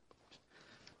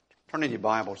Turn in your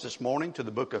Bibles this morning to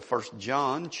the book of 1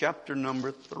 John, chapter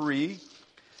number 3.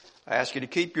 I ask you to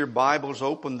keep your Bibles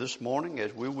open this morning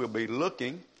as we will be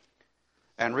looking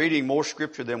and reading more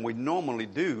scripture than we normally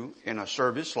do in a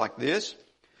service like this.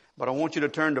 But I want you to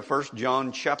turn to 1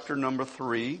 John, chapter number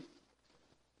 3.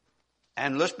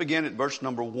 And let's begin at verse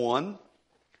number 1.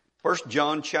 1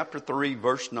 John, chapter 3,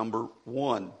 verse number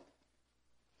 1.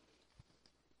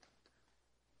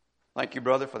 Thank you,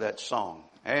 brother, for that song.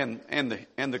 And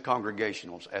the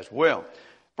congregationals as well.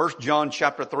 1 John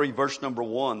chapter 3 verse number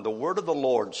 1, the word of the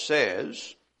Lord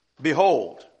says,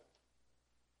 "Behold,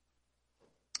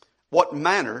 what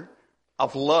manner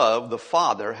of love the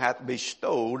Father hath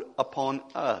bestowed upon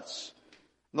us."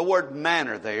 The word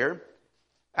manner there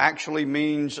actually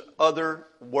means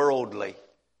otherworldly,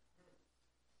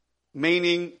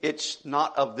 meaning it's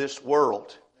not of this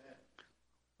world.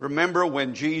 Remember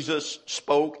when Jesus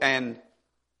spoke and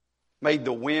made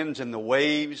the winds and the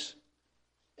waves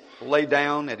lay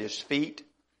down at his feet?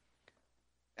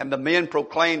 And the men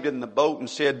proclaimed in the boat and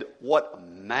said, "What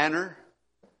manner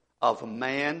of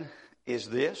man is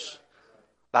this,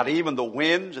 that even the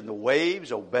winds and the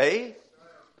waves obey?"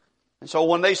 And so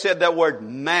when they said that word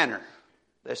manner,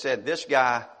 they said, this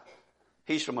guy,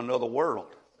 he's from another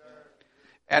world.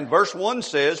 And verse 1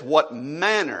 says, "What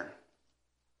manner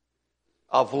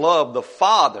of love the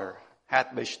Father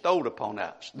hath bestowed upon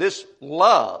us." This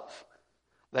love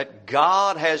that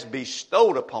God has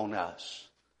bestowed upon us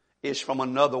is from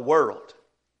another world.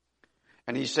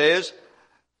 And he says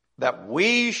that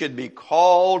we should be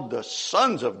called the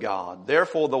sons of God.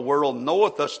 Therefore the world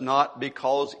knoweth us not,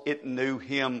 because it knew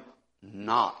him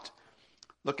not.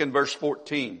 Look in verse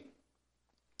 14.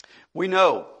 "We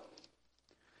know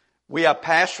we have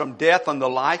passed from death unto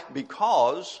life,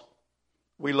 because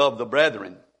we love the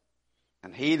brethren.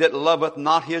 And he that loveth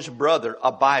not his brother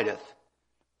abideth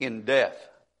in death.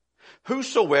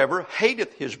 Whosoever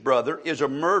hateth his brother is a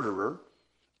murderer,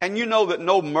 and you know that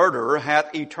no murderer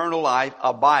hath eternal life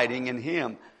abiding in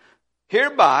him.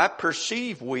 Hereby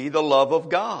perceive we the love of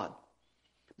God,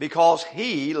 because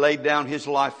he laid down his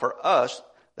life for us,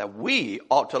 that we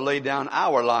ought to lay down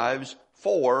our lives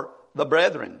for the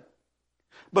brethren.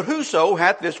 But whoso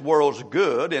hath this world's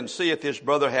good, and seeth his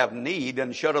brother have need,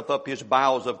 and shutteth up his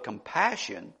bowels of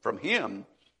compassion from him,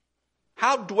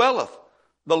 how dwelleth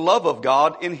the love of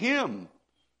God in him?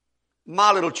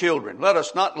 My little children, let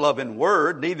us not love in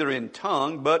word, neither in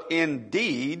tongue, but in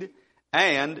deed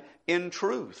and in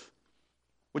truth."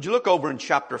 Would you look over in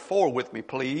chapter 4 with me,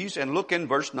 please, and look in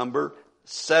verse number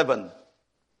 7.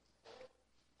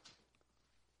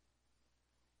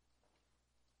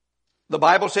 The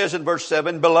Bible says in verse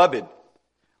 7, "Beloved,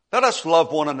 let us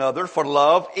love one another, for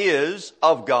love is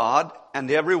of God, and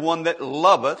everyone that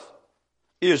loveth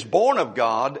is born of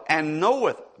God, and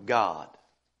knoweth God.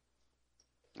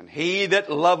 And he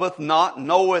that loveth not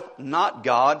knoweth not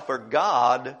God, for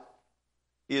God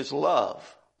is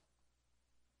love.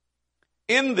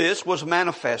 In this was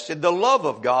manifested the love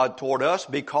of God toward us,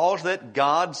 because that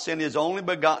God sent his only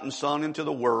begotten Son into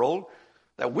the world,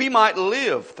 that we might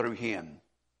live through him.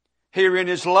 Herein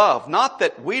is love, not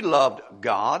that we loved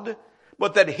God,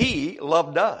 but that he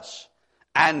loved us,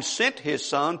 and sent his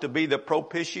Son to be the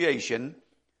propitiation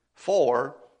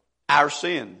for our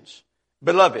sins.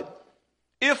 Beloved,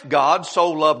 if God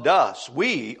so loved us,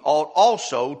 we ought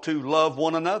also to love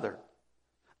one another.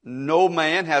 No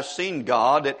man has seen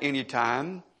God at any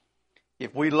time.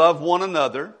 If we love one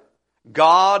another,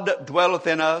 God dwelleth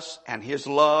in us, and his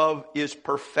love is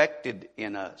perfected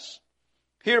in us.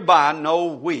 Hereby know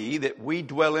we that we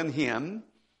dwell in him,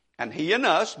 and he in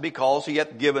us, because he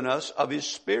hath given us of his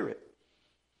Spirit.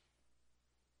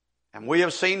 And we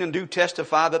have seen and do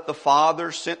testify that the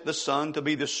Father sent the Son to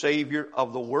be the Savior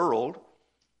of the world.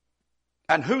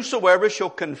 And whosoever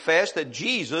shall confess that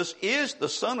Jesus is the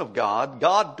Son of God,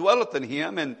 God dwelleth in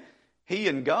him, and he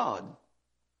in God.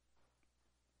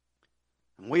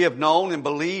 And we have known and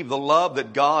believed the love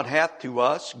that God hath to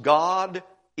us. God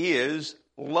is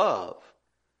love.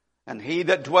 And he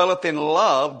that dwelleth in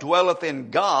love dwelleth in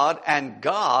God, and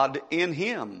God in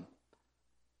him.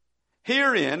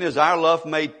 Herein is our love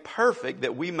made perfect,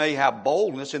 that we may have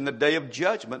boldness in the day of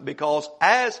judgment, because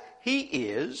as he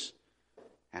is,"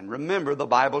 and remember the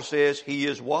Bible says he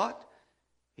is what?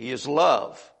 He is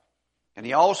love. And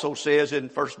he also says in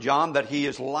 1 John that he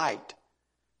is light.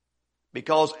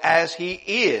 Because as he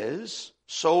is,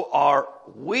 so are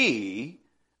we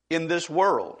in this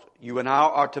world. You and I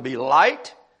are to be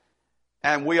light,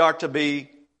 and we are to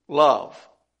be love.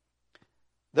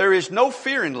 There is no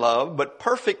fear in love, but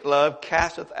perfect love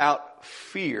casteth out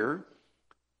fear,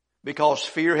 because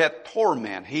fear hath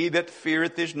torment. He that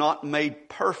feareth is not made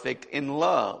perfect in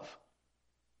love.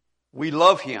 We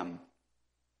love him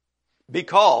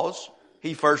because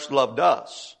he first loved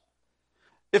us.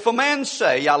 If a man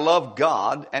say, I love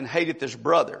God, and hateth his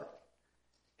brother,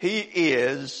 he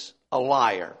is a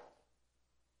liar.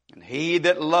 And he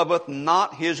that loveth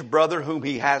not his brother whom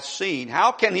he hath seen,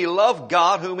 how can he love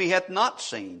God whom he hath not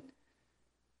seen?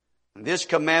 And this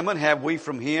commandment have we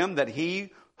from him, that he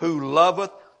who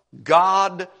loveth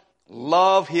God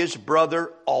love his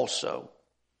brother also.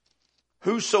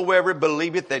 Whosoever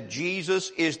believeth that Jesus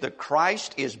is the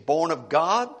Christ is born of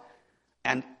God,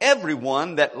 and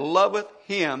everyone that loveth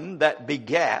him that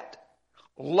begat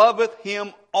loveth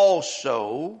him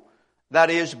also that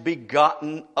is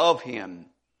begotten of him.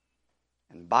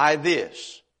 And by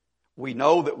this we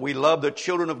know that we love the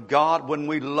children of God, when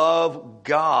we love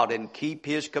God and keep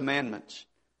his commandments.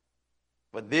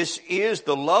 But this is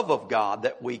the love of God,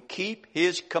 that we keep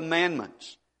his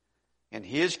commandments, and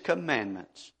his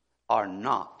commandments are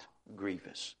not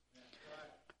grievous.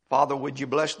 Father, would you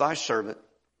bless thy servant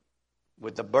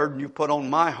with the burden you put on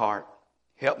my heart.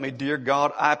 Help me, dear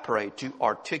God, I pray, to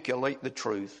articulate the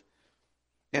truth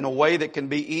in a way that can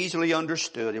be easily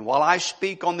understood. And while I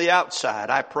speak on the outside,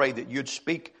 I pray that you'd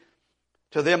speak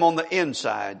to them on the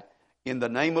inside, in the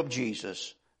name of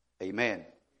Jesus. Amen.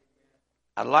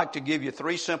 I'd like to give you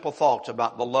 3 simple thoughts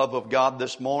about the love of God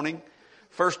this morning.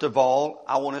 First of all,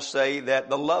 I want to say that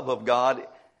the love of God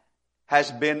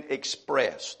has been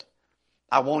expressed.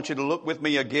 I want you to look with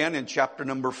me again in chapter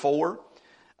number 4.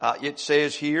 It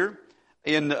says here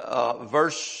in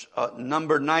verse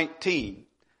number 19.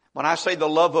 When I say the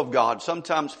love of God,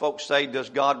 sometimes folks say, does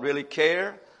God really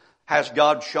care? Has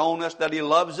God shown us that he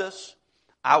loves us?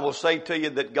 I will say to you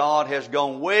that God has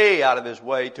gone way out of his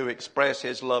way to express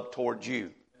his love towards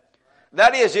you.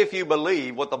 That is, if you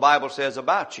believe what the Bible says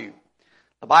about you.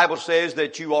 The Bible says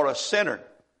that you are a sinner.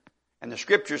 And the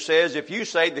Scripture says, if you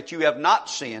say that you have not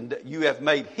sinned, you have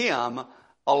made him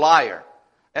a liar.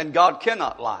 And God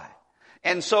cannot lie.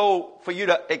 And so, for you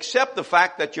to accept the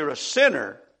fact that you're a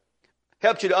sinner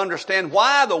helps you to understand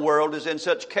why the world is in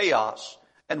such chaos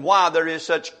and why there is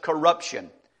such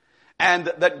corruption.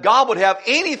 And that God would have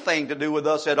anything to do with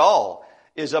us at all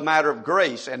is a matter of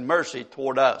grace and mercy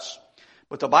toward us.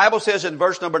 But the Bible says in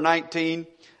verse number 19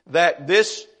 that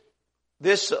this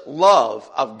love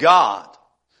of God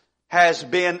has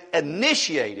been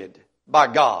initiated by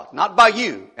God, not by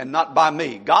you and not by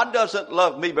me. God doesn't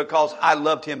love me because I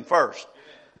loved him first.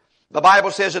 The Bible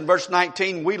says in verse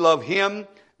 19, we love him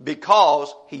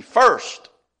because he first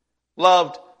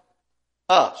loved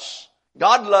us.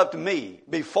 God loved me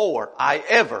before I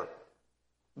ever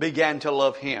began to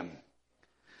love him.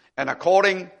 And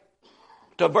according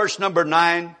to verse number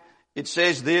 9, it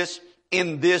says this,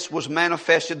 in this was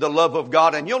manifested the love of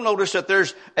God. And you'll notice that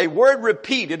there's a word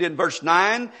repeated in verse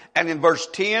 9 and in verse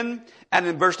 10 and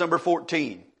in verse number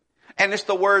 14. And it's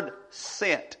the word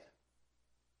sent.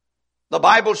 The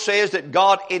Bible says that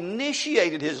God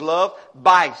initiated his love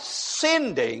by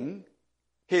sending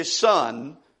his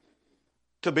Son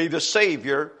to be the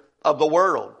Savior of the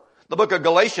world. The book of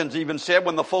Galatians even said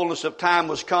when the fullness of time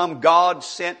was come, God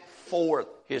sent forth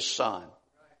his Son.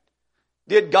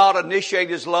 Did God initiate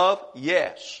his love?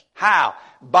 Yes. How?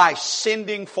 By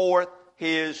sending forth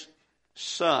his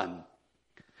Son.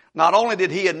 Not only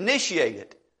did he initiate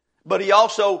it, but he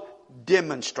also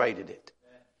demonstrated it.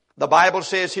 The Bible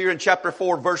says here in chapter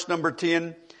 4, verse number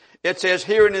 10, it says,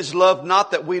 herein is love,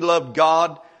 not that we loved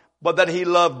God, but that he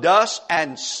loved us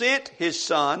and sent his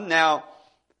Son. Now,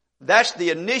 that's the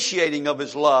initiating of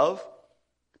his love.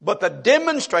 But the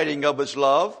demonstrating of his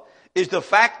love is the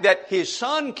fact that his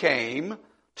Son came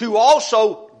to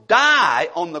also die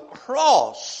on the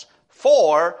cross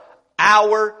for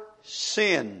our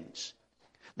sins.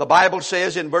 The Bible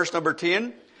says in verse number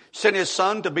 10, sent his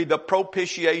Son to be the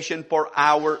propitiation for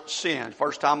our sins.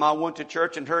 First time I went to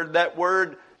church and heard that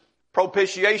word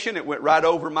propitiation, it went right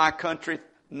over my country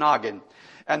noggin.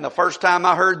 And the first time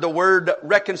I heard the word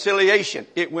reconciliation,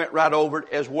 it went right over it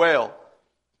as well.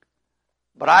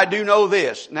 But I do know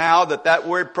this now, that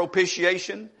word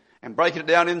propitiation, and breaking it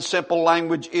down in simple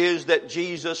language, is that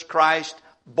Jesus Christ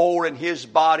bore in his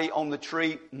body on the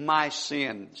tree my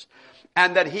sins.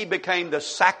 And that he became the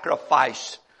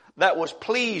sacrifice that was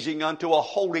pleasing unto a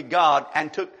holy God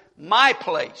and took my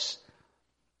place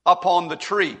upon the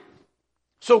tree.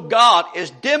 So God is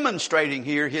demonstrating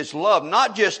here his love,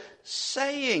 not just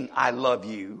saying I love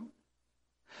you,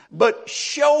 but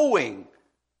showing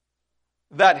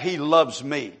that he loves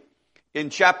me. In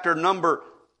chapter number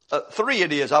 3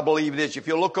 it is, I believe it is. If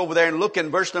you look over there and look in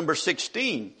verse number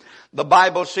 16, the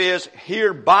Bible says,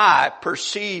 hereby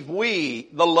perceive we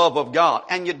the love of God.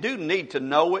 And you do need to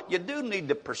know it. You do need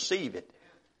to perceive it.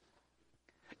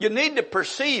 You need to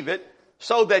perceive it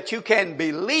so that you can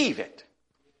believe it.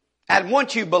 And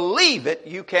once you believe it,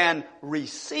 you can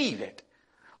receive it.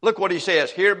 Look what he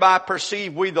says. Hereby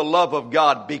perceive we the love of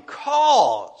God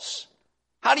because.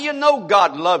 How do you know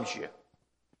God loves you?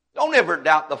 Don't ever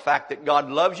doubt the fact that God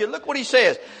loves you. Look what he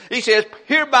says. He says,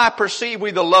 hereby perceive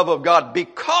we the love of God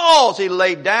because he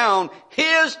laid down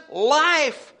his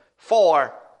life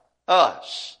for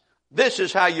us. This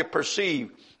is how you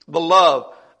perceive the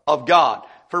love of God.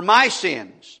 For my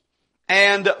sins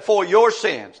and for your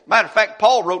sins. Matter of fact,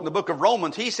 Paul wrote in the book of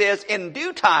Romans, he says, in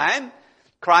due time,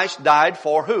 Christ died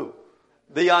for who?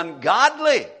 The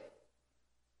ungodly.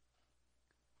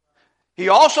 He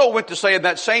also went to say in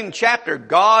that same chapter,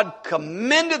 God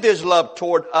commended his love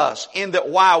toward us in that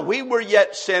while we were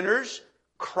yet sinners,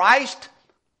 Christ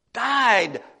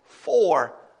died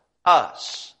for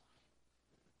us.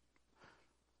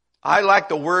 I like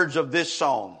the words of this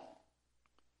song.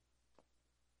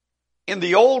 In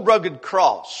the old rugged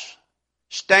cross,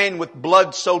 stained with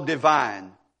blood so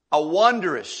divine, a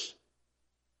wondrous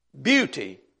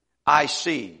beauty I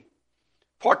see.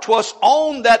 For 'twas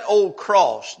on that old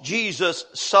cross Jesus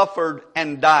suffered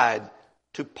and died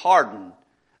to pardon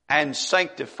and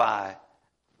sanctify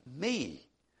me.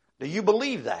 Do you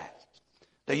believe that?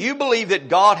 Do you believe that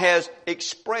God has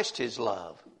expressed his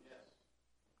love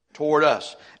toward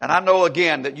us? And I know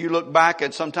again that you look back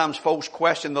and sometimes folks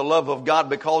question the love of God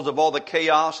because of all the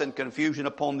chaos and confusion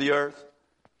upon the earth.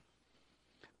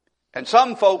 And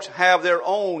some folks have their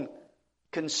own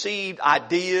conceived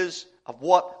ideas of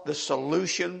what the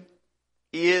solution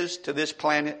is to this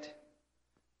planet.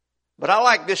 But I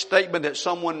like this statement that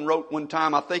someone wrote one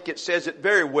time. I think it says it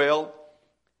very well,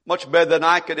 much better than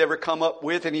I could ever come up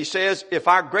with. And he says, if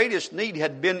our greatest need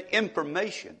had been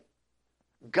information,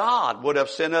 God would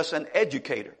have sent us an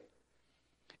educator.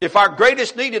 If our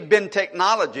greatest need had been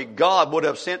technology, God would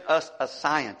have sent us a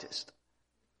scientist.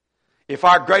 If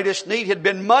our greatest need had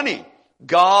been money,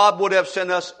 God would have sent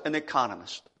us an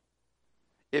economist.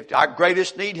 If our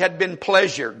greatest need had been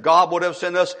pleasure, God would have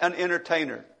sent us an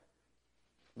entertainer.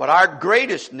 But our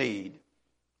greatest need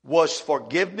was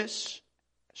forgiveness,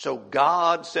 so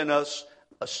God sent us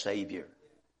a Savior.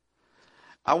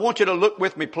 I want you to look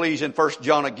with me, please, in 1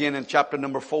 John again in chapter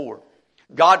number 4.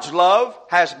 God's love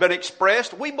has been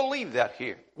expressed. We believe that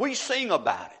here. We sing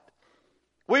about it.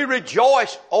 We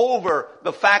rejoice over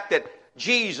the fact that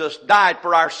Jesus died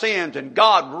for our sins and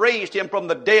God raised him from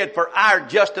the dead for our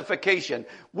justification.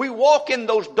 We walk in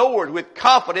those doors with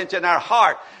confidence in our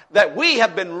heart that we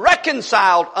have been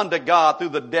reconciled unto God through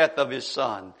the death of his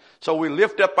Son. So we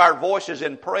lift up our voices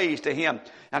in praise to him.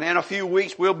 And in a few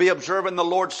weeks we'll be observing the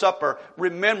Lord's Supper,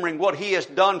 remembering what he has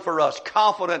done for us,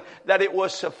 confident that it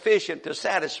was sufficient to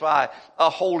satisfy a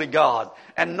holy God.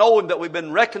 And knowing that we've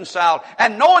been reconciled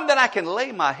and knowing that I can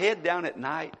lay my head down at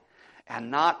night and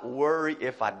not worry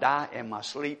if I die in my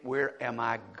sleep, where am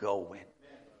I going?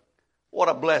 What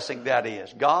a blessing that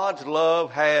is. God's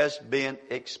love has been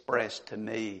expressed to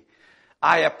me.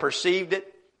 I have perceived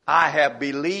it, I have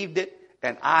believed it,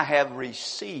 and I have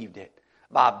received it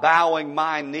by bowing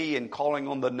my knee and calling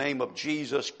on the name of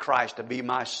Jesus Christ to be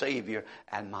my Savior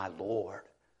and my Lord.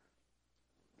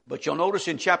 But you'll notice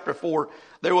in chapter 4,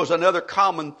 there was another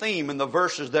common theme in the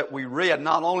verses that we read.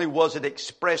 Not only was it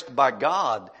expressed by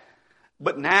God,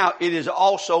 but now it is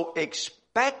also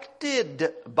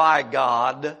expected by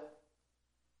God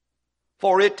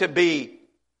for it to be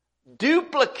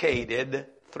duplicated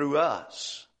through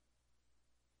us.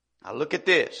 Now look at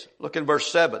this. Look in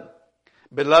verse 7.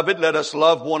 Beloved, let us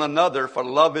love one another, for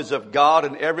love is of God,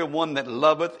 and everyone that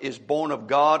loveth is born of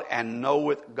God and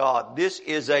knoweth God. This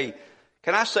is a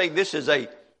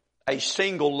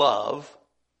single love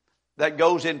that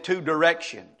goes in two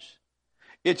directions.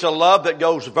 It's a love that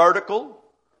goes vertical,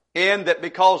 in that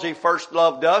because he first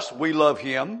loved us, we love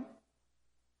him.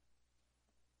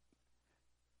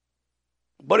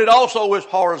 But it also is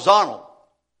horizontal,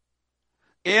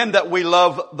 in that we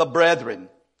love the brethren.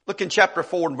 Look in chapter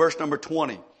 4 and verse number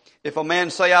 20. If a man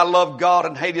say, I love God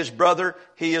and hate his brother,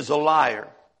 he is a liar.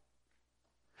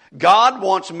 God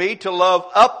wants me to love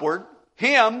upward,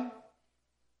 him,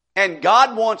 and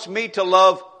God wants me to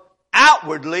love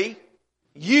outwardly,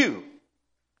 you.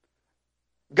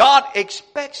 God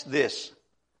expects this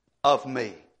of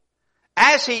me.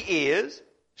 As he is,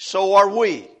 so are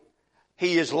we.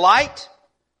 He is light,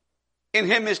 in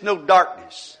him is no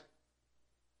darkness.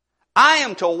 I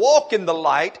am to walk in the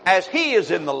light as he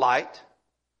is in the light.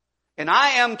 And I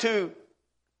am to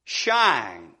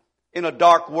shine in a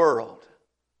dark world.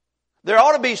 There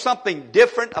ought to be something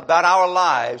different about our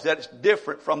lives that's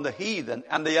different from the heathen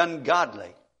and the ungodly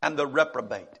and the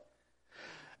reprobate.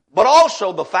 But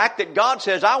also the fact that God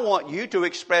says, I want you to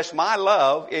express my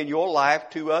love in your life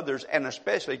to others and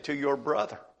especially to your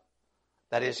brother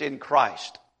that is in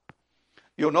Christ.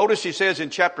 You'll notice he says in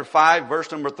chapter 5,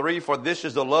 verse number 3, for this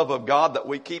is the love of God that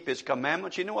we keep His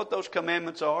commandments. You know what those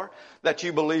commandments are? That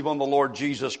you believe on the Lord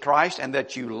Jesus Christ and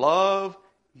that you love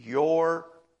your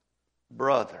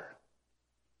brother.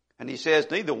 And he says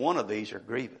neither one of these are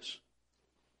grievous.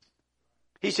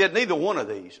 He said neither one of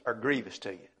these are grievous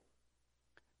to you.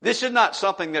 This is not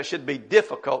something that should be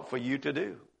difficult for you to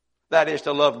do. That is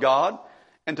to love God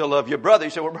and to love your brother. You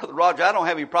say, well, Brother Roger, I don't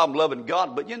have any problem loving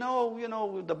God, but you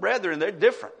know, the brethren, they're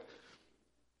different.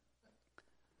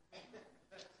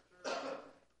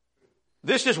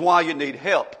 This is why you need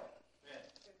help.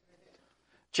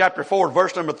 Chapter 4,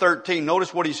 verse number 13,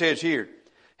 notice what he says here.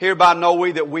 Hereby know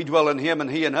we that we dwell in Him and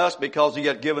He in us because He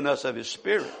hath given us of His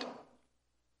Spirit.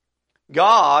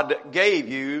 God gave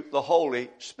you the Holy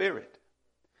Spirit.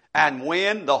 And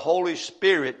when the Holy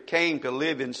Spirit came to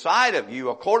live inside of you,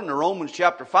 according to Romans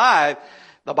chapter 5,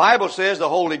 the Bible says the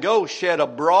Holy Ghost shed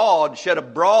abroad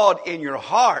in your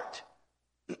heart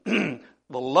the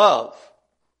love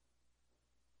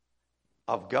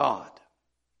of God.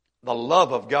 The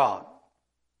love of God.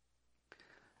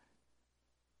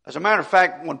 As a matter of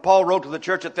fact, when Paul wrote to the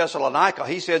church at Thessalonica,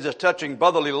 he says as touching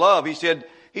brotherly love, he said,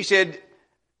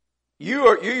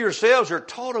 you yourselves are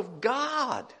taught of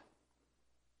God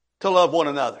to love one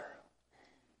another.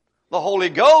 The Holy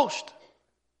Ghost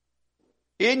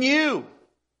in you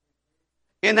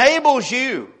enables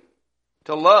you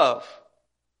to love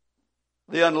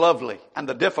the unlovely and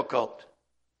the difficult.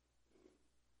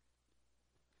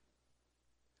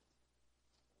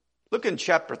 Look in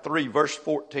chapter 3, verse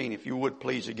 14, if you would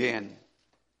please again.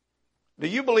 Do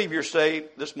you believe you're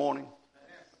saved this morning?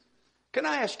 Can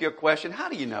I ask you a question? How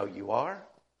do you know you are?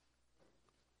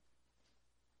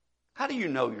 How do you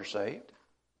know you're saved?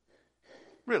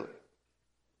 Really?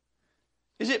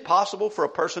 Is it possible for a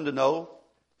person to know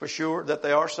for sure that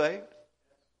they are saved?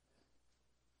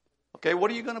 Okay,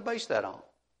 what are you going to base that on?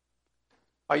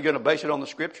 Are you going to base it on the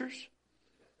Scriptures?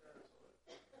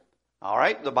 All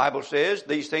right, the Bible says,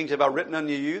 these things have I written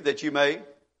unto you that you may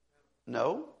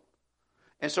know.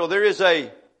 And so there is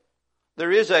a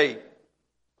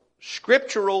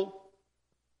scriptural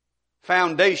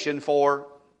foundation for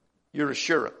your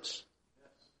assurance.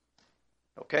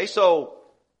 Okay, so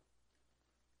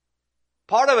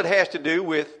part of it has to do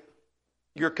with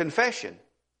your confession.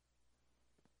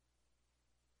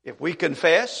 If we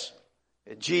confess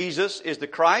that Jesus is the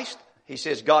Christ, He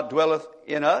says God dwelleth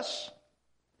in us.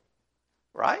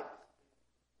 Right?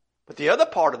 But the other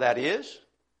part of that is,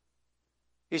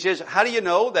 he says, how do you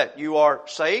know that you are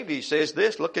saved? He says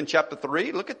this, look in chapter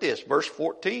 3, look at this, verse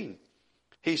 14.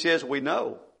 He says, we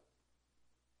know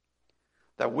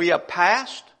that we have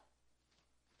passed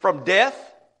from death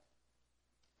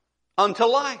unto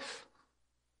life.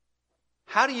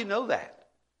 How do you know that?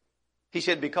 He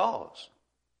said, because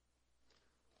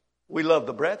we love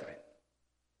the brethren.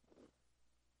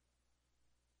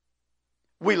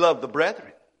 We love the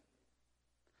brethren.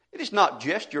 It is not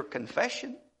just your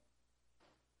confession,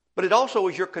 but it also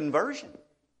is your conversion.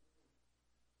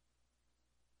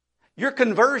 Your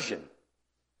conversion.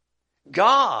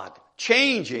 God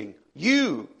changing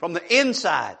you from the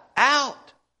inside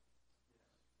out.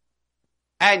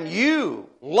 And you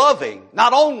loving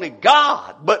not only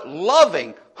God, but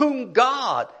loving whom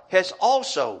God has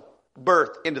also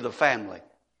birthed into the family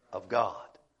of God.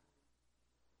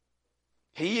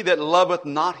 He that loveth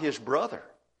not his brother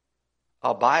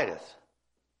abideth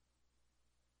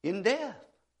in death.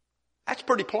 That's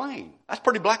pretty plain. That's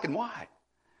pretty black and white.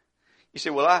 You say,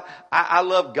 well, I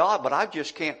love God, but I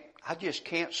just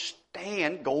can't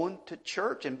stand going to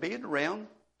church and being around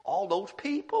all those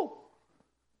people.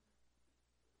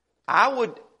 I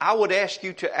would ask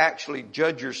you to actually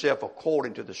judge yourself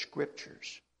according to the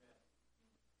Scriptures.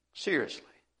 Seriously.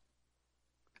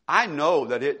 I know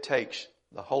that it takes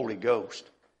the Holy Ghost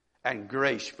and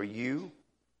grace for you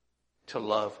to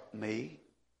love me.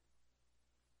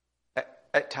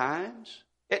 At times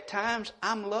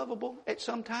I'm lovable. At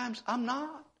sometimes I'm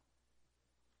not.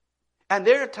 And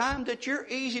there are times that you're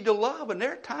easy to love and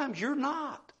there are times you're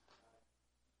not.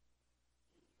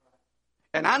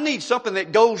 And I need something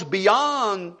that goes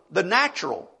beyond the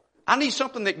natural. I need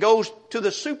something that goes to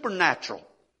the supernatural.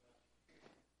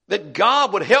 That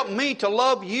God would help me to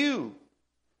love you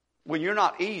when you're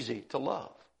not easy to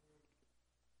love.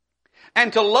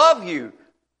 And to love you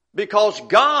because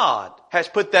God has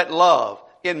put that love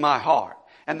in my heart.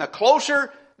 And the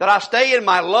closer that I stay in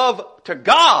my love to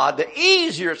God, the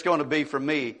easier it's going to be for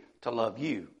me to love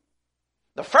you.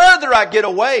 The further I get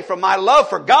away from my love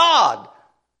for God,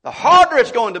 the harder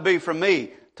it's going to be for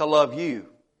me to love you.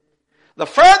 The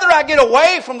further I get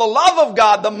away from the love of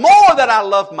God, the more that I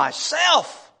love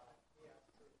myself.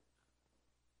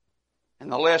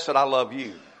 And the less that I love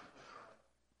you.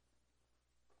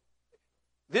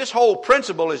 This whole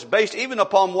principle is based even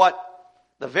upon what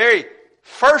the very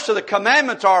first of the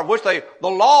commandments are, which the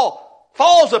law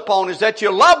falls upon, is that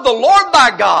you love the Lord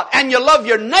thy God and you love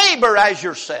your neighbor as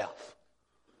yourself.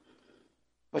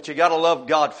 But you got to love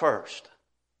God first.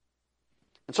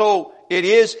 And so it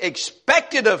is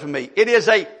expected of me. It is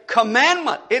a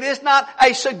commandment. It is not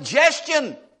a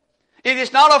suggestion. It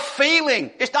is not a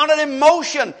feeling. It's not an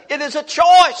emotion. It is a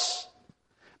choice.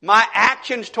 My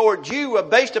actions towards you are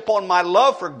based upon my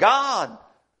love for God.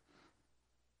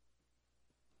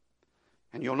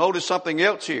 And you'll notice something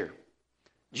else here.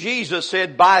 Jesus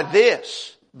said, by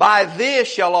this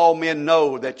shall all men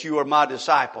know that you are my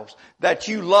disciples, that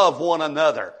you love one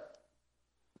another.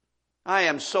 I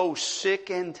am so sick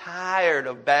and tired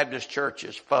of Baptist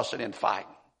churches fussing and fighting.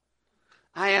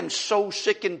 I am so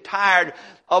sick and tired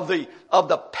of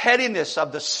the pettiness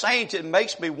of the saints. It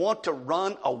makes me want to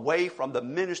run away from the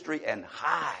ministry and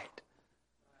hide.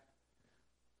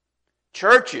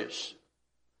 Churches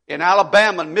in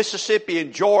Alabama and Mississippi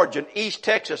and Georgia and East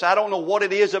Texas, I don't know what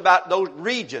it is about those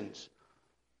regions.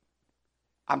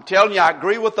 I'm telling you, I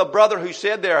agree with the brother who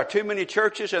said there are too many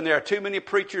churches and there are too many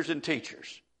preachers and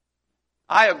teachers.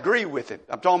 I agree with it.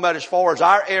 I'm talking about as far as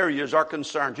our areas are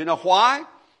concerned. You know why?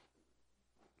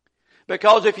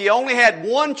 Because if you only had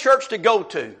one church to go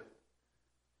to,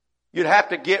 you'd have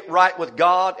to get right with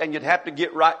God and you'd have to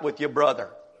get right with your brother.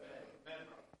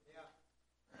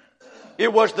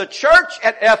 It was the church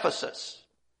at Ephesus.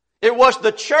 It was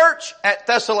the church at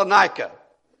Thessalonica.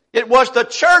 It was the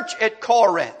church at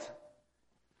Corinth.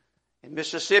 In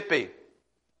Mississippi,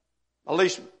 at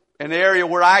least in the area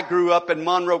where I grew up in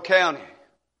Monroe County,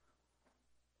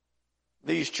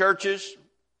 these churches,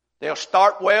 they'll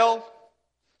start well.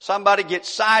 Somebody gets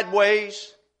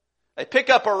sideways. They pick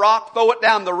up a rock, throw it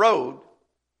down the road,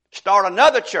 start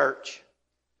another church,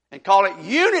 and call it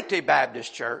Unity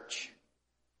Baptist Church.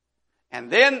 And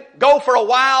then go for a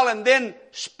while and then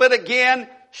split again,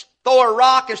 throw a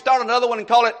rock and start another one and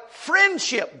call it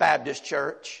Friendship Baptist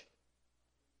Church.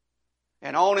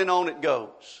 And on it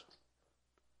goes.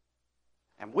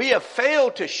 And we have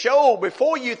failed to show,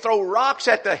 before you throw rocks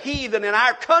at the heathen in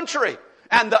our country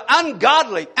and the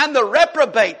ungodly and the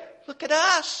reprobate, look at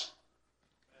us.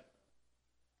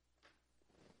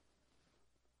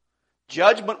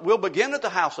 Judgment will begin at the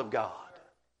house of God.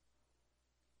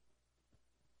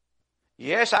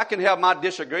 Yes, I can have my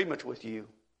disagreements with you.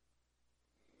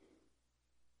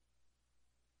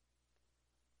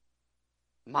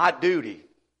 My duty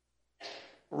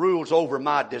rules over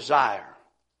my desire.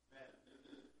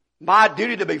 My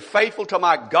duty to be faithful to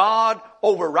my God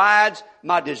overrides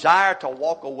my desire to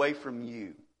walk away from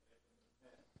you.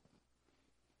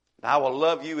 And I will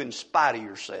love you in spite of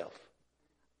yourself.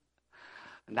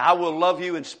 And I will love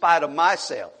you in spite of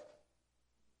myself.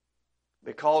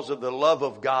 Because of the love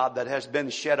of God that has been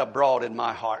shed abroad in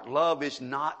my heart. Love is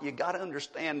not, you got to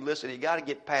understand, listen, you got to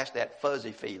get past that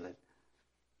fuzzy feeling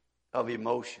of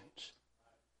emotions.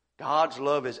 God's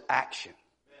love is action.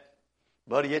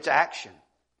 Buddy, it's action.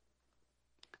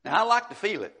 Now, I like to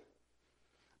feel it.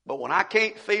 But when I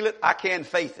can't feel it, I can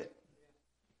faith it.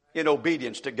 In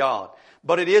obedience to God.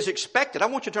 But it is expected. I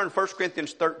want you to turn to 1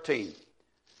 Corinthians 13.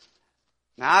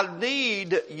 Now, I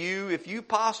need you, if you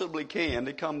possibly can,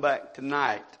 to come back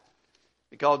tonight.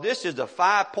 Because this is a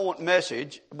 5-point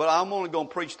message, but I'm only going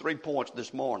to preach 3 points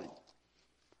this morning.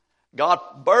 God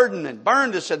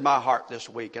burned this in my heart this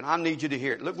week, and I need you to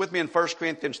hear it. Look with me in 1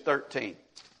 Corinthians 13.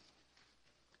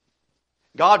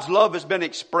 God's love has been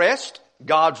expressed.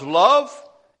 God's love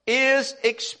is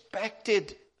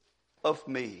expected of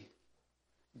me.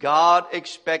 God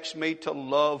expects me to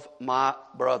love my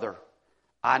brother.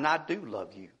 And I do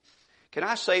love you. Can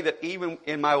I say that even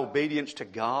in my obedience to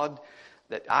God,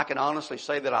 that I can honestly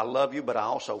say that I love you, but I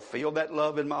also feel that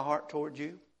love in my heart towards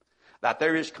you? That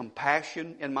there is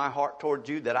compassion in my heart towards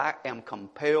you, that I am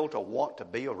compelled to want to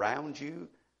be around you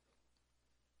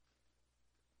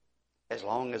as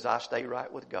long as I stay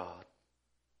right with God.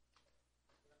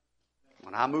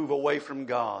 When I move away from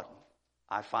God,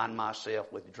 I find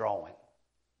myself withdrawing.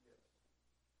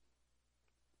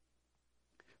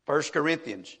 1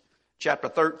 Corinthians chapter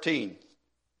 13.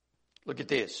 Look at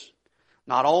this.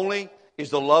 Not only is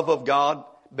the love of God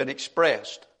been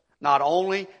expressed, Not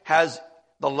only has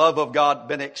the love of God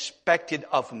been expected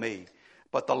of me,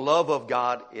 but the love of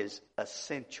God is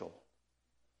essential.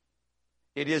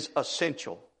 It is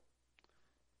essential.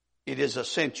 It is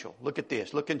essential. Look at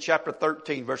this. Look in chapter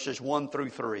 13, verses 1 through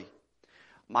 3.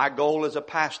 My goal as a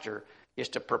pastor is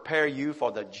to prepare you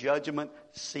for the judgment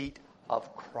seat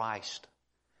of Christ.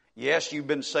 Yes, you've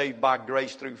been saved by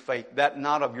grace through faith, that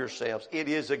not of yourselves. It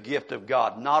is a gift of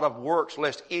God, not of works,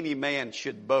 lest any man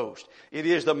should boast. It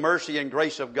is the mercy and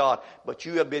grace of God, but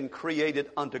you have been created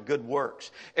unto good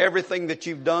works. Everything that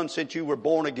you've done since you were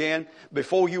born again,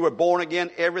 before you were born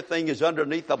again, everything is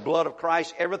underneath the blood of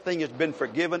Christ. Everything has been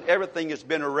forgiven. Everything has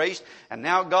been erased. And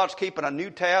now God's keeping a new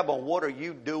tab on what are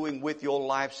you doing with your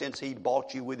life since He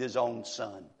bought you with His own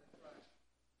Son.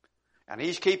 And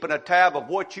He's keeping a tab of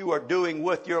what you are doing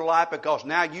with your life because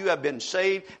now you have been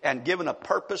saved and given a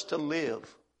purpose to live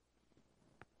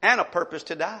and a purpose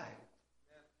to die.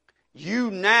 You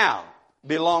now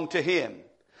belong to Him.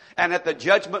 And at the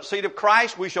judgment seat of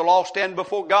Christ, we shall all stand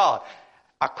before God.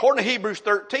 According to Hebrews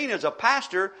 13, as a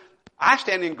pastor, I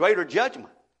stand in greater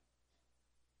judgment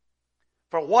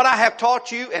for what I have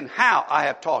taught you and how I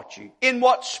have taught you. In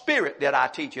what spirit did I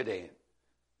teach it in?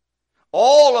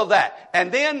 All of that.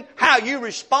 And then how you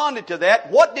responded to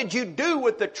that. What did you do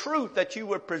with the truth that you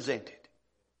were presented?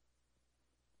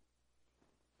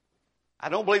 I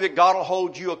don't believe that God will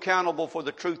hold you accountable for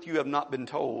the truth you have not been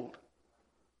told.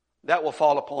 That will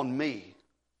fall upon me.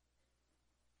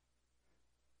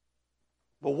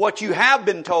 But what you have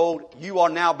been told, you are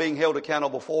now being held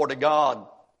accountable for to God.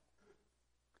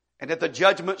 And at the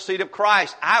judgment seat of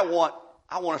Christ, I want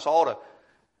us all to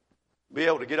be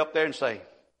able to get up there and say,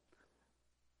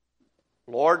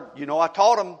 Lord, you know I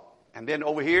taught them. And then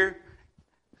over here,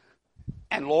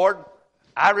 and Lord,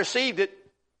 I received it.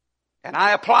 And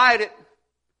I applied it.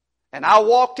 And I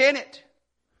walked in it.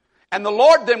 And the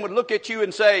Lord then would look at you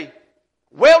and say,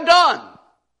 well done,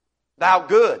 thou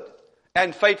good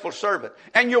and faithful servant.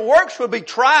 And your works will be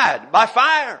tried by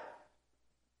fire.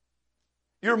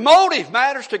 Your motive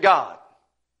matters to God.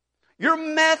 Your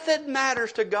method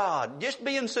matters to God. Just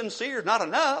being sincere is not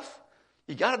enough.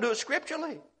 You got to do it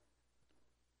scripturally.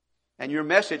 And your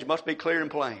message must be clear and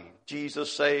plain.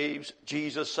 Jesus saves,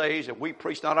 and we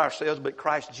preach not ourselves, but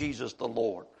Christ Jesus the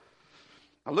Lord.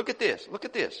 Now look at this, look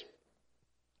at this.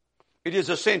 It is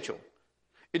essential.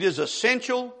 It is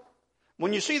essential.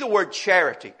 When you see the word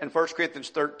charity in 1 Corinthians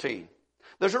 13,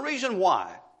 there's a reason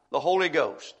why the Holy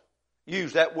Ghost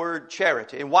used that word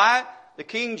charity. And why the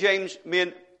King James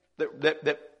men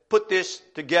that put this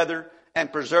together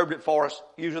and preserved it for us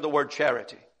used the word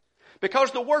charity.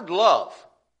 Because the word love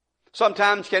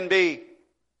sometimes can be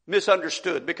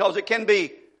misunderstood because it can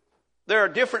be, there are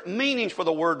different meanings for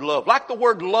the word love. Like the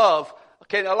word love,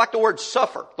 like the word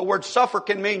suffer. The word suffer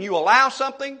can mean you allow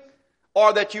something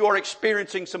or that you are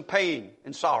experiencing some pain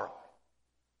and sorrow.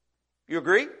 You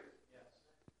agree? Yes.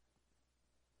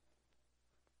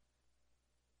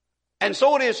 And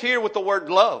so it is here with the word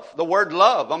love. The word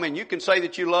love, I mean, you can say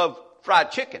that you love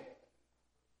fried chicken.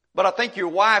 But I think your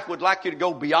wife would like you to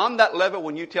go beyond that level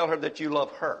when you tell her that you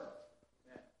love her.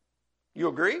 You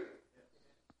agree?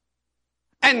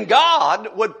 And God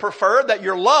would prefer that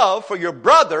your love for your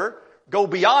brother go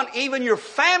beyond even your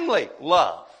family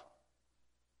love.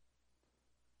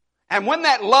 And when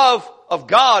that love of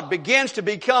God begins to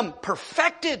become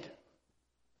perfected,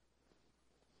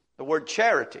 the word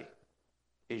charity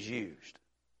is used.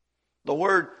 The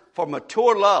word for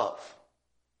mature love,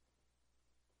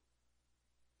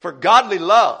 for godly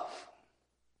love,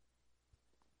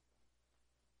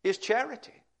 is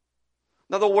charity.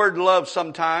 Now the word love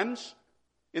sometimes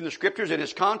in the scriptures in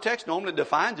its context normally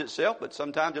defines itself, but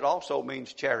sometimes it also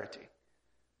means charity.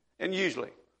 And usually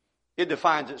it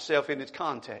defines itself in its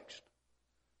context.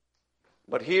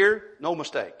 But here, no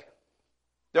mistake.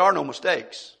 There are no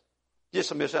mistakes, just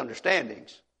some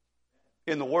misunderstandings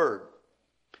in the word.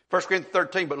 1 Corinthians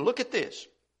 13, but look at this.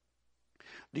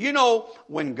 Do you know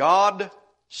when God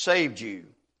saved you,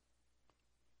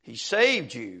 He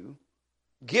saved you,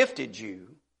 gifted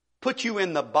you, put you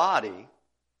in the body.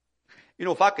 You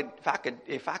know, if I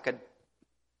could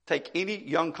take any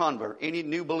young convert, any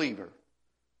new believer,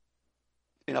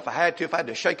 and if I had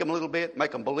to shake them a little bit,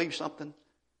 make them believe something,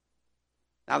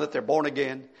 now that they're born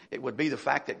again, it would be the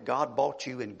fact that God bought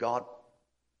you and God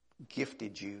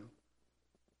gifted you.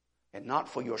 And not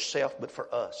for yourself, but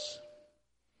for us.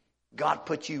 God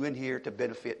put you in here to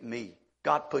benefit me.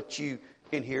 God put you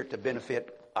in here to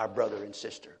benefit our brother and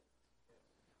sister.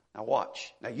 Now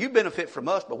watch. Now you benefit from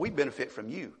us, but we benefit from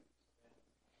you.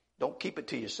 Don't keep it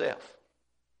to yourself.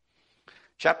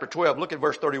 Chapter 12, look at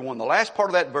verse 31. The last part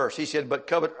of that verse, he said, but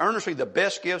covet earnestly the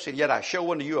best gifts, and yet I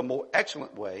show unto you a more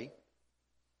excellent way.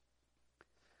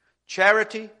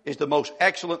 Charity is the most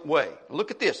excellent way. Look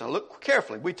at this. Now look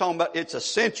carefully. We're talking about it's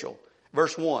essential.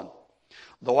 Verse 1.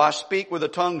 Though I speak with the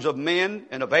tongues of men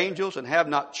and of angels and have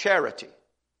not charity,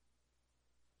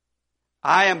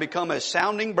 I am become a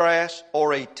sounding brass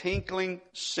or a tinkling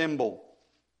cymbal.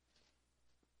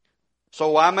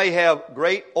 So I may have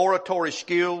great oratory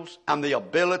skills and the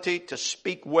ability to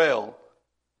speak well,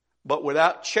 but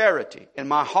without charity in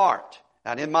my heart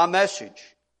and in my message,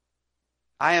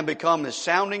 I am become a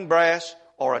sounding brass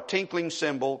or a tinkling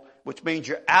cymbal, which means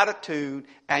your attitude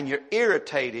and you're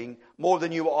irritating more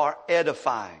than you are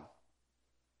edifying.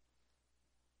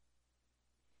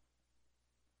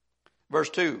 Verse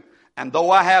 2, and though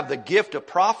I have the gift of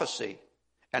prophecy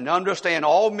and understand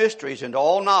all mysteries and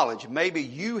all knowledge, maybe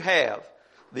you have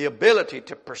the ability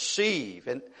to perceive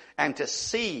and to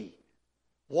see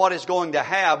what is going to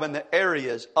have in the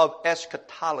areas of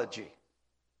eschatology.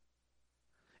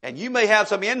 And you may have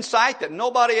some insight that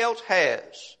nobody else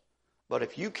has. But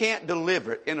if you can't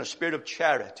deliver it in a spirit of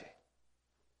charity,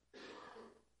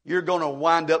 you're going to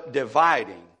wind up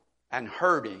dividing and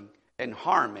hurting and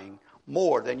harming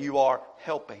more than you are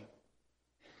helping.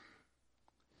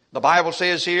 The Bible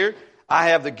says here, I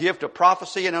have the gift of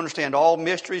prophecy and understand all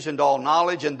mysteries and all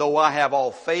knowledge, and though I have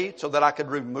all faith so that I could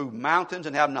remove mountains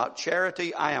and have not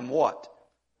charity, I am what?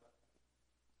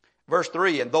 Verse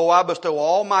 3, and though I bestow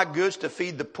all my goods to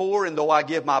feed the poor, and though I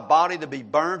give my body to be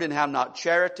burned and have not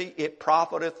charity, it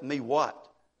profiteth me what?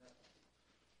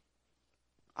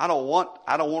 I don't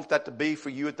want that to be for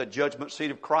you at the judgment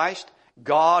seat of Christ.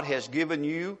 God has given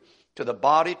you to the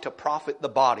body to profit the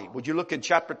body. Would you look in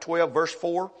chapter 12, verse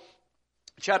 4?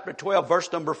 Chapter 12,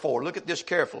 verse number 4. Look at this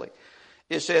carefully.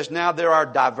 It says, now there are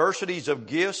diversities of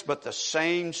gifts, but the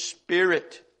same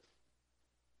Spirit.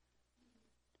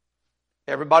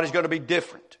 Everybody's going to be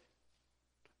different.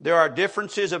 There are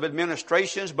differences of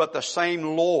administrations, but the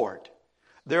same Lord.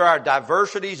 There are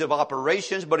diversities of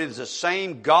operations, but it is the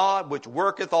same God which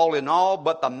worketh all in all.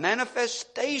 But the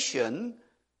manifestation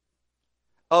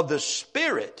of the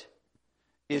Spirit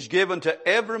is given to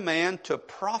every man to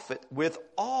profit with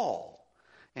all.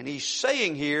 And he's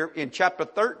saying here in chapter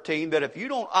 13 that if you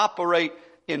don't operate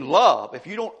in love, if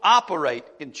you don't operate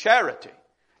in charity,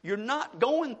 you're not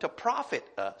going to profit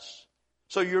us.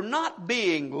 So you're not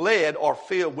being led or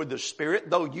filled with the Spirit,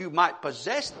 though you might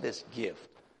possess this gift.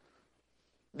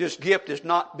 This gift is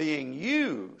not being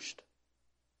used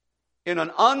in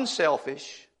an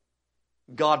unselfish,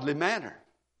 godly manner.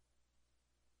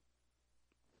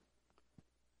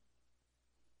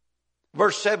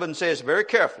 Verse 7 says very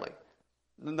carefully,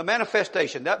 the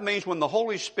manifestation, that means when the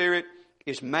Holy Spirit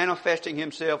is manifesting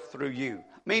Himself through you.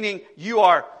 Meaning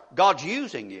God's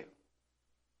using you. It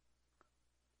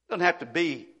doesn't have to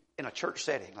be in a church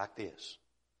setting like this.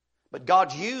 But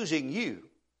God's using you.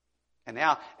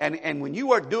 And when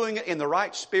you are doing it in the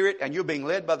right spirit and you're being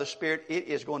led by the Spirit, it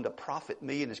is going to profit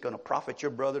me and it's going to profit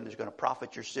your brother and it's going to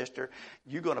profit your sister.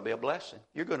 You're going to be a blessing.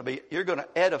 You're going to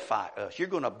edify us. You're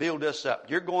going to build us up.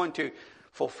 You're going to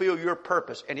fulfill your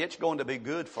purpose, and it's going to be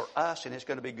good for us and it's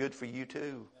going to be good for you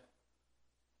too.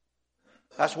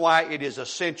 That's why it is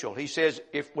essential. He says,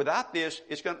 if without this,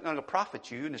 it's going to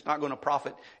profit you, and it's going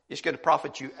to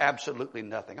profit you absolutely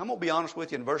nothing. I'm going to be honest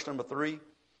with you in verse number 3.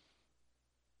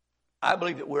 I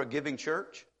believe that we're a giving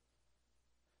church.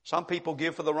 Some people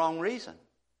give for the wrong reason.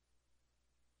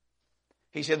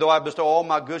 He said, though I bestow all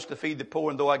my goods to feed the poor,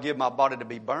 and though I give my body to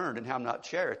be burned and have not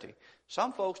charity.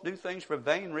 Some folks do things for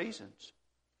vain reasons.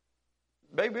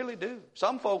 They really do.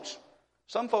 Some folks,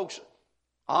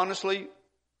 honestly,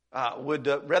 would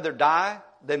rather die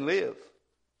than live.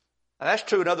 And that's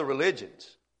true in other religions.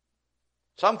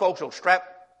 Some folks will strap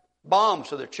bombs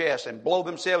to their chest and blow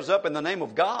themselves up in the name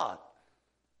of God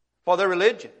for their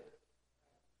religion.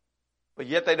 But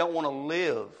yet they don't want to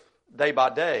live day by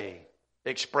day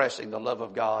expressing the love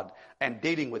of God and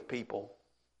dealing with people.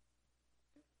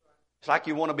 It's like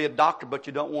you want to be a doctor, but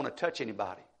you don't want to touch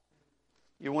anybody.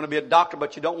 You want to be a doctor,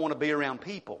 but you don't want to be around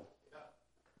people.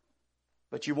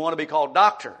 But you want to be called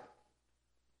doctor.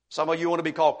 Some of you want to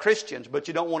be called Christians, but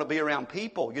you don't want to be around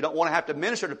people. You don't want to have to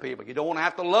minister to people. You don't want to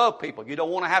have to love people. You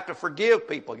don't want to have to forgive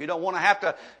people. You don't want to have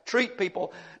to treat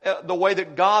people the way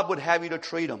that God would have you to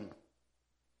treat them.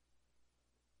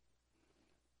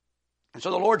 And so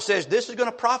the Lord says, this is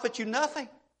going to profit you nothing.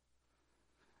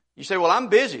 You say, well, I'm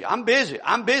busy.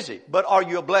 But are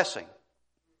you a blessing?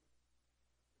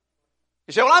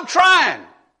 You say, well, I'm trying.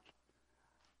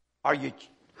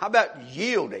 How about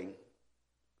yielding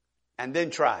and then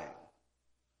trying?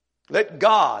 Let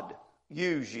God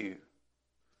use you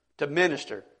to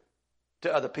minister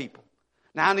to other people.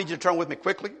 Now I need you to turn with me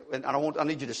quickly, and I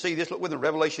need you to see this. Look with me,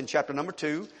 Revelation chapter number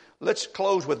 2. Let's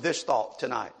close with this thought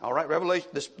tonight. All right, Revelation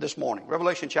this morning.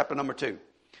 Revelation chapter number 2.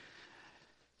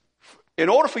 In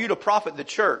order for you to profit the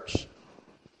church,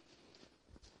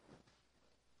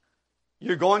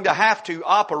 you're going to have to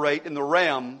operate in the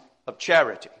realm of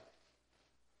charity.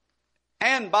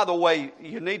 And by the way,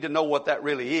 you need to know what that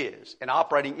really is, and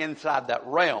operating inside that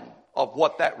realm of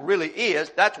what that really is.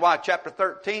 That's why chapter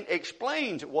 13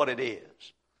 explains what it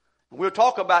is. We'll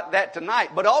talk about that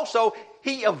tonight, but also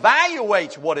he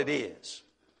evaluates what it is.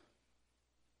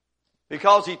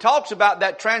 Because he talks about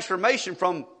that transformation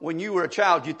from when you were a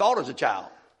child, you thought as a child.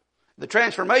 The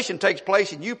transformation takes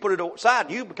place and you put it aside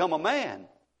and you become a man.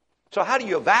 So how do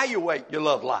you evaluate your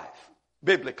love life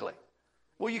biblically?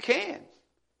 Well, you can.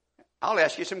 I'll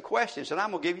ask you some questions and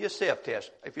I'm going to give you a self-test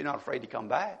if you're not afraid to come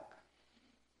back.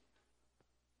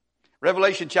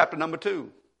 Revelation chapter number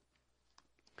 2.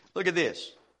 Look at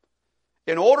this.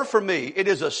 In order for me, it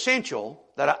is essential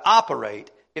that I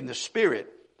operate in the spirit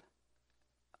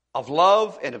of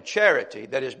love and of charity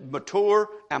that is mature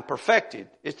and perfected.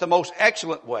 It's the most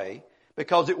excellent way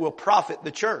because it will profit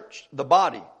the church, the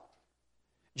body.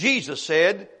 Jesus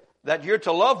said that you're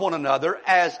to love one another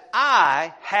as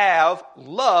I have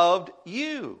loved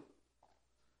you.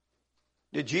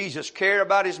 Did Jesus care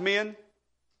about his men?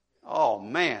 Oh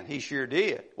man, he sure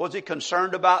did. Was he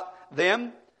concerned about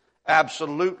them?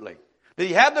 Absolutely. Did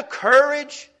he have the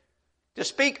courage to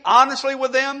speak honestly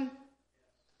with them?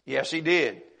 Yes, he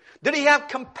did. Did he have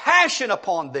compassion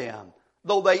upon them,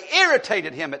 though they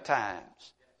irritated him at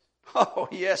times? Oh,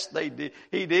 yes, they did.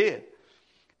 He did.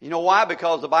 You know why?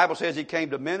 Because the Bible says he came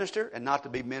to minister and not to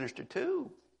be ministered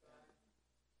to.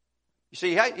 You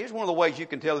see, here's one of the ways you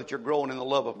can tell that you're growing in the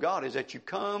love of God is that you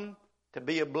come to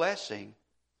be a blessing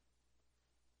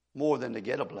more than to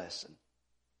get a blessing.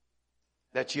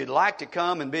 That you'd like to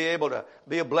come and be able to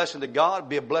be a blessing to God,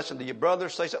 be a blessing to your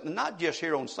brothers, say something, not just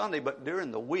here on Sunday, but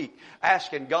during the week,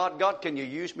 asking God, God, can you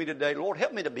use me today? Lord,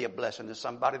 help me to be a blessing to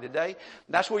somebody today.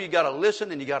 That's where you got to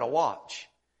listen and you got to watch.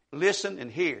 Listen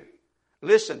and hear.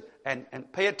 Listen and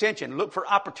pay attention. Look for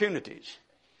opportunities.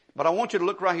 But I want you to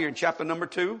look right here in chapter number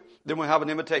 2. Then we'll have an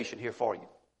invitation here for you.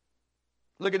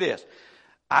 Look at this.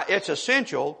 It's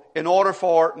essential in order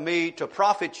for me to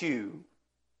profit you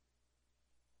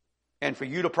and for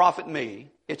you to profit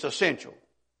me. It's essential.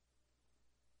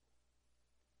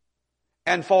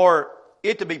 And for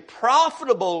it to be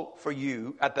profitable for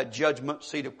you at the judgment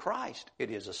seat of Christ,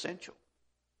 it is essential.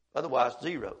 Otherwise,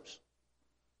 zeros.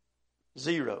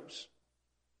 Zeros.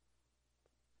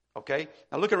 Okay?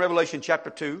 Now look at Revelation chapter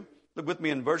 2. Look with me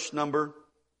in verse number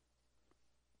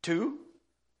 2.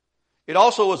 It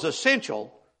also is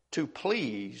essential to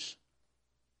please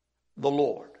the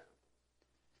Lord.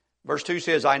 Verse 2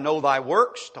 says, I know thy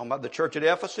works, talking about the church at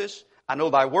Ephesus. I know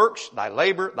thy works, thy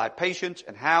labor, thy patience,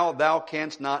 and how thou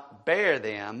canst not bear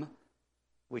them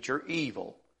which are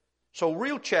evil. So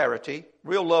real charity,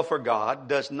 real love for God,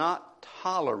 does not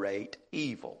tolerate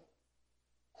evil.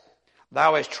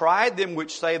 Thou hast tried them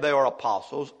which say they are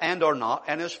apostles and are not,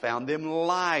 and hast found them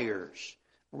liars.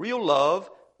 Real love,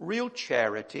 real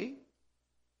charity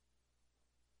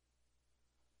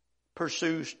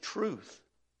pursues truth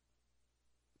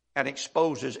and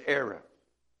exposes error.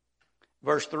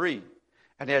 Verse 3,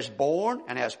 and has borne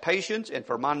and has patience, and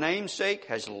for my name's sake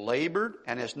has labored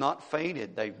and has not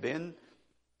fainted. They've been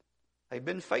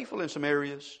faithful in some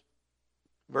areas.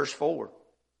 Verse 4,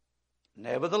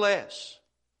 nevertheless,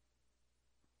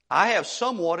 I have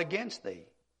somewhat against thee,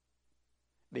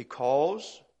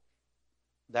 because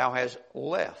thou hast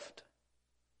left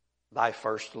thy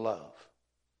first love.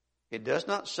 It does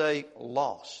not say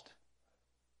lost.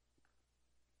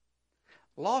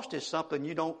 Lost is something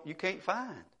you can't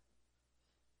find.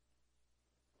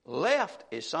 Left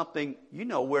is something you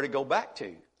know where to go back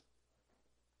to.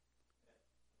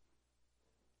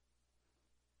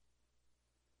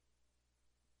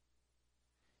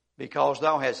 Because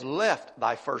thou hast left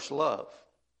thy first love.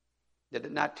 Did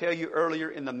it not tell you earlier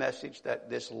in the message that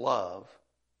this love,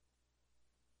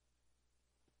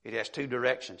 it has two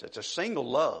directions. It's a single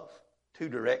love, two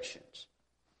directions.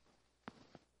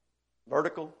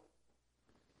 Vertical,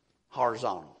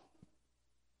 horizontal.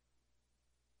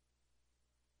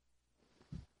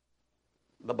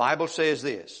 The Bible says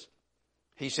this.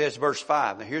 He says, verse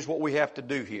 5. Now here's what we have to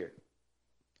do here.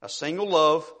 A single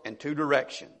love and two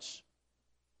directions.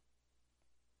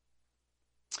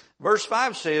 Verse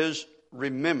 5 says,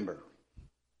 remember,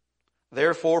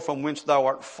 therefore from whence thou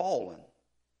art fallen.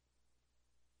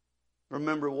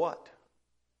 Remember what?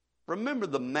 Remember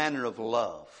the manner of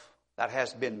love that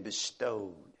has been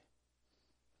bestowed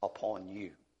upon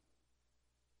you.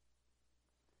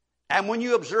 And when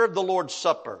you observe the Lord's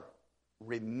Supper,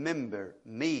 remember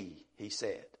me, he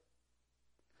said.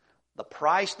 The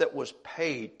price that was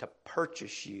paid to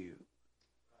purchase you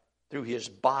through his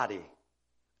body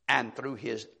and through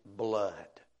his blood.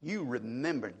 You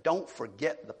remember, don't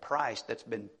forget the price that's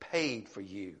been paid for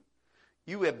you.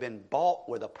 You have been bought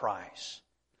with a price.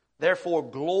 Therefore,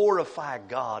 glorify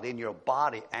God in your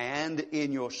body and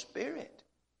in your spirit,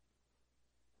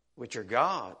 which are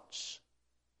God's.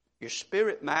 Your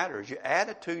spirit matters. Your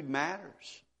attitude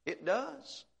matters. It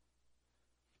does.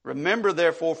 Remember,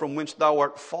 therefore, from whence thou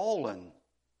art fallen.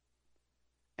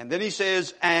 And then he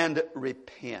says, and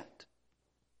repent.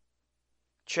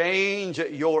 Change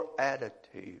your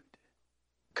attitude.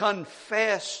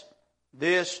 Confess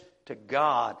this to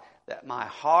God, that my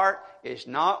heart is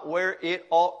not where it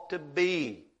ought to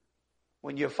be.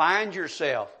 When you find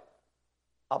yourself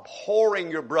abhorring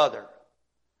your brother,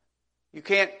 you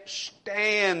can't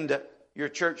stand your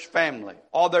church family,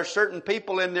 or there's certain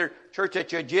people in their church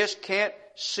that you just can't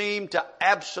seem to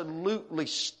absolutely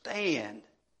stand.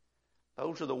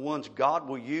 Those are the ones God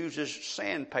will use as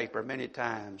sandpaper many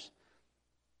times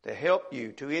to help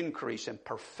you to increase and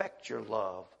perfect your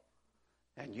love.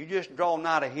 And you just draw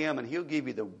nigh to him and he'll give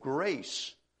you the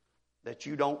grace that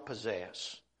you don't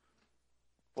possess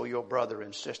for your brother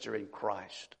and sister in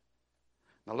Christ.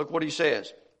 Now look what he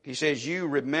says. He says, you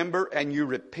remember and you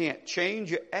repent.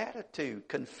 Change your attitude.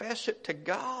 Confess it to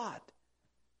God.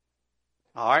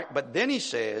 All right, but then he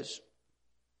says,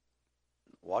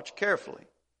 watch carefully.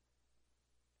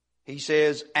 He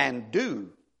says, and do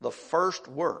the first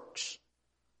works.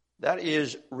 That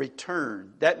is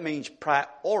return. That means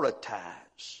prioritize.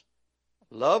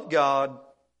 Love God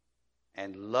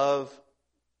and love.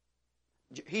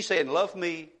 He said, love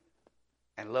me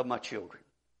and love my children.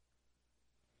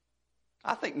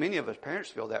 I think many of us parents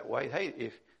feel that way.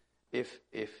 Hey, if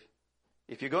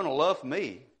you're going to love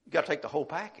me, you got to take the whole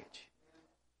package.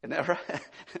 Isn't that right?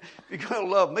 If you're going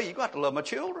to love me, you got to love my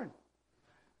children.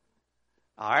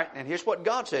 All right, and here's what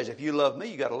God says. If you love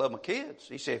me, you got to love my kids.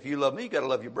 He said, if you love me, you got to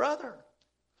love your brother.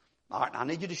 All right, I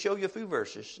need you to show you a few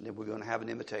verses, and then we're going to have an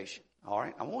invitation. All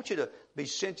right, I want you to be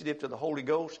sensitive to the Holy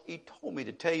Ghost. He told me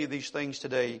to tell you these things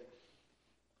today.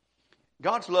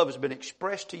 God's love has been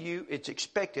expressed to you. It's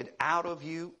expected out of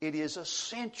you. It is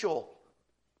essential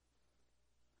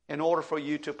in order for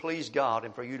you to please God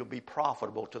and for you to be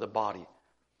profitable to the body.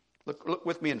 Look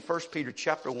with me in 1 Peter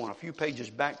chapter 1, a few pages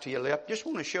back to your left. Just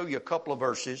want to show you a couple of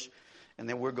verses, and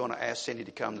then we're going to ask Cindy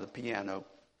to come to the piano.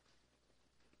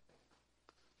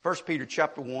 1 Peter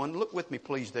chapter 1, look with me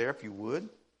please there if you would,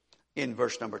 in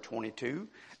verse number 22.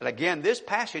 And again, this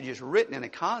passage is written in a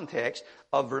context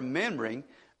of remembering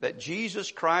that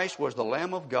Jesus Christ was the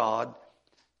Lamb of God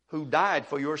who died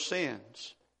for your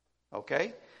sins.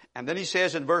 Okay? And then he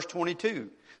says in verse 22,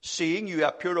 seeing you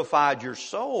have purified your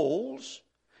souls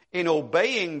in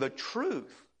obeying the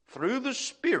truth through the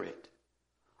Spirit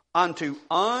unto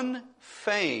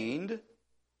unfeigned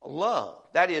love.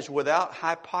 That is without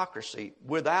hypocrisy,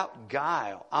 without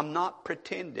guile. I'm not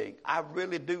pretending. I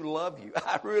really do love you.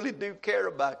 I really do care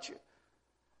about you.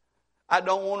 I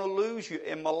don't want to lose you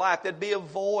in my life. There'd be a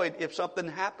void if something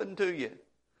happened to you.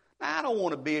 Now, I don't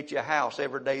want to be at your house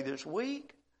every day this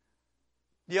week.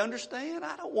 Do you understand?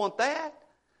 I don't want that.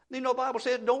 You know, the Bible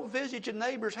says don't visit your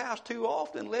neighbor's house too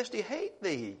often lest he hate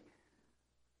thee.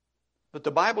 But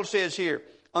the Bible says here,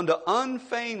 unto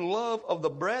unfeigned love of the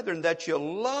brethren, that you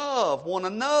love one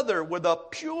another with a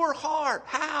pure heart.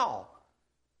 How?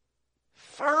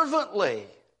 Fervently.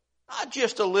 Not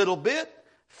just a little bit.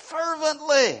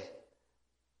 Fervently.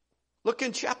 Look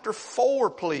in chapter 4,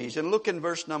 please, and look in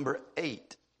verse number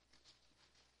 8.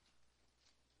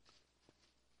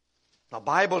 The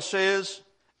Bible says,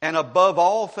 and above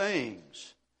all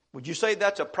things. Would you say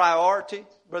that's a priority,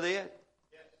 Brother Ed?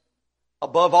 Yes.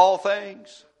 Above all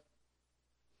things,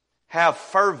 have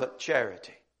fervent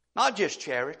charity. Not just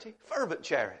charity, fervent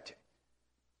charity.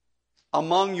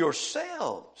 Among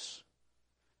yourselves,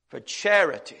 for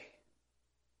charity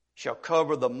shall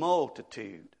cover the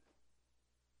multitude.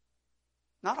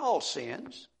 Not all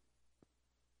sins.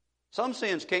 Some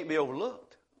sins can't be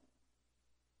overlooked.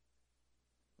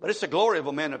 But it's the glory of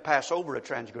a man to pass over a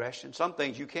transgression. Some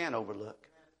things you can overlook.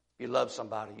 If you love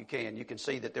somebody, you can. You can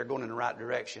see that they're going in the right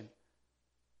direction.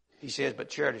 He says, but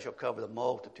charity shall cover the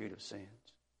multitude of sins.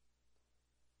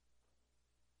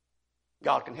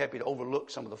 God can help you to overlook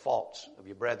some of the faults of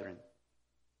your brethren.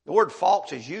 The word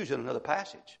faults is used in another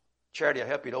passage. Charity will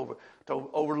help you to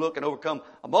overlook and overcome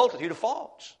a multitude of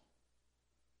faults.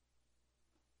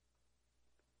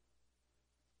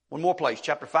 One more place,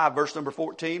 chapter 5, verse number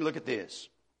 14. Look at this.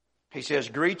 He says,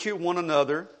 greet you one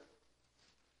another.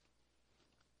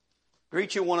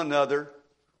 Greet you one another.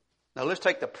 Now let's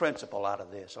take the principle out of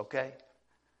this, okay?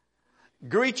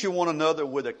 Greet you one another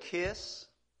with a kiss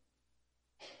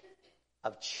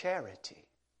of charity.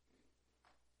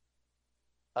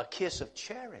 A kiss of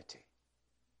charity.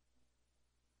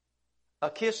 A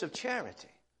kiss of charity.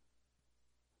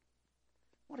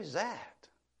 What is that?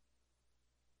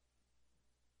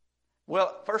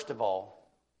 Well, first of all,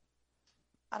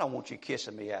 I don't want you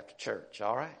kissing me after church,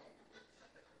 all right?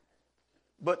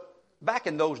 But back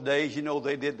in those days, you know,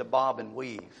 they did the bob and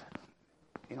weave.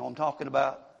 You know what I'm talking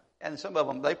about? And some of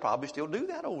them, they probably still do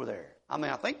that over there. I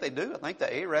mean, I think they do. I think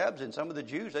the Arabs and some of the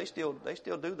Jews, they still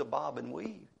do the bob and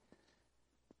weave.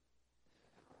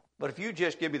 But if you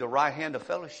just give me the right hand of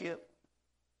fellowship,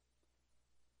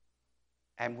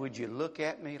 and would you look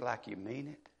at me like you mean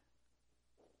it?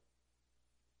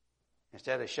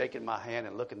 Instead of shaking my hand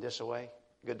and looking this way,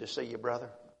 good to see you, brother.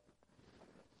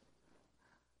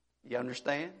 You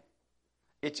understand?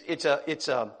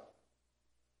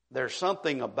 There's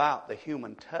something about the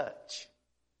human touch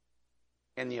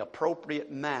in the appropriate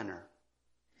manner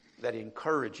that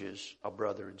encourages a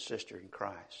brother and sister in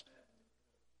Christ.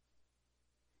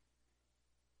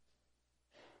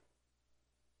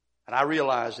 And I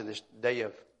realize in this day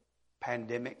of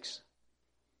pandemics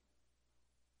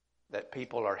that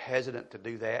people are hesitant to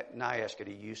do that, and I ask you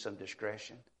to use some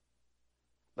discretion.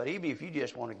 But even if you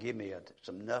just want to give me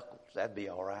some knuckles, that'd be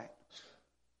all right.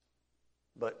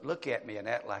 But look at me and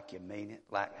act like you mean it.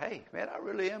 Like, hey, man, I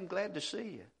really am glad to see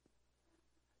you.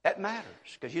 That matters.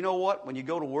 Because you know what? When you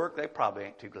go to work, they probably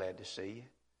ain't too glad to see you.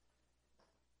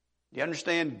 Do you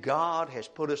understand? God has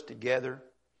put us together,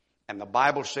 and the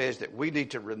Bible says that we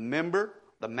need to remember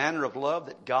the manner of love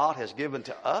that God has given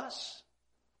to us.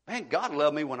 Man, God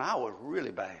loved me when I was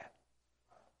really bad.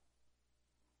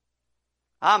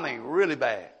 I mean, really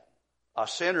bad. A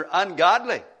sinner,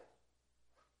 ungodly.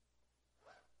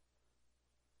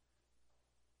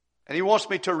 And He wants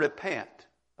me to repent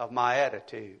of my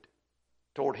attitude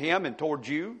toward Him and toward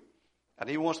you. And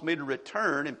He wants me to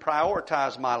return and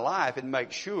prioritize my life and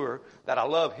make sure that I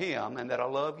love Him and that I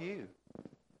love you.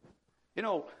 You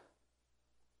know,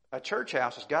 a church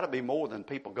house has got to be more than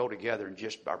people go together and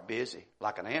just are busy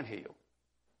like an anthill.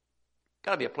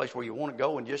 Got to be a place where you want to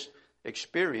go and just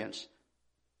experience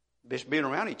just being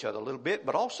around each other a little bit.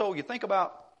 But also you think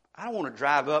about, I don't want to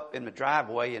drive up in the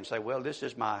driveway and say, well, this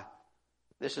is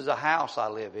a house I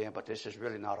live in, but this is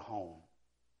really not a home.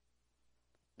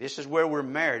 This is where we're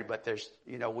married, but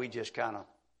we just kind of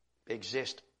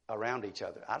exist around each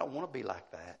other. I don't want to be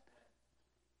like that.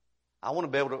 I want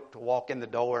to be able to walk in the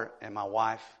door and my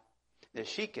wife, that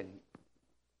she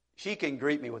can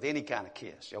greet me with any kind of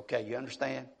kiss. Okay, you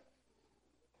understand?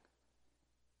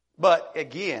 But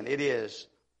again, it is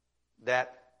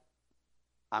that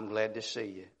I'm glad to see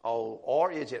you. Oh, or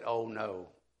is it, oh no,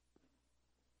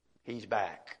 he's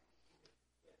back.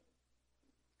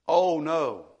 Oh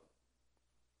no,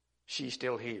 she's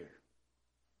still here.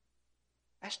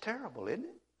 That's terrible, isn't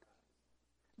it?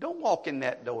 Don't walk in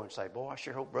that door and say, boy, I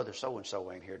sure hope brother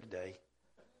so-and-so ain't here today.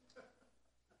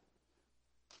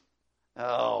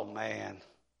 Oh, man.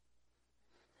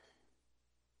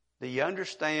 Do you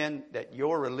understand that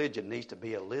your religion needs to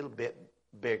be a little bit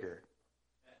bigger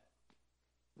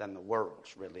than the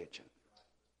world's religion?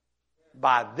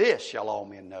 By this shall all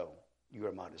men know you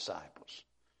are my disciples.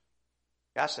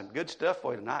 Got some good stuff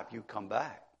for you tonight if you come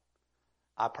back.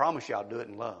 I promise you I'll do it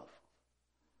in love.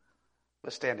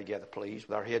 Let's stand together, please,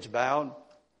 with our heads bowed.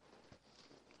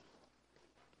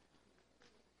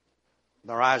 With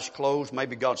our eyes closed,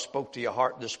 maybe God spoke to your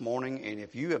heart this morning, and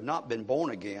if you have not been born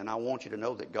again, I want you to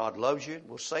know that God loves you and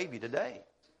will save you today.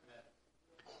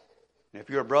 And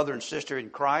if you're a brother and sister in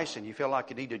Christ and you feel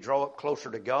like you need to draw up closer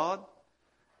to God,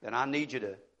 then I need you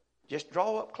to just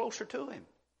draw up closer to Him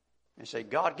and say,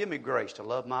 God, give me grace to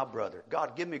love my brother.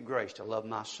 God, give me grace to love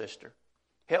my sister.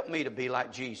 Help me to be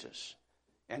like Jesus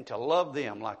and to love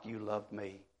them like you loved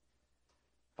me.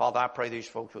 Father, I pray these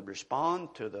folks would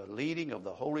respond to the leading of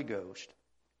the Holy Ghost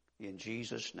in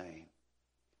Jesus' name.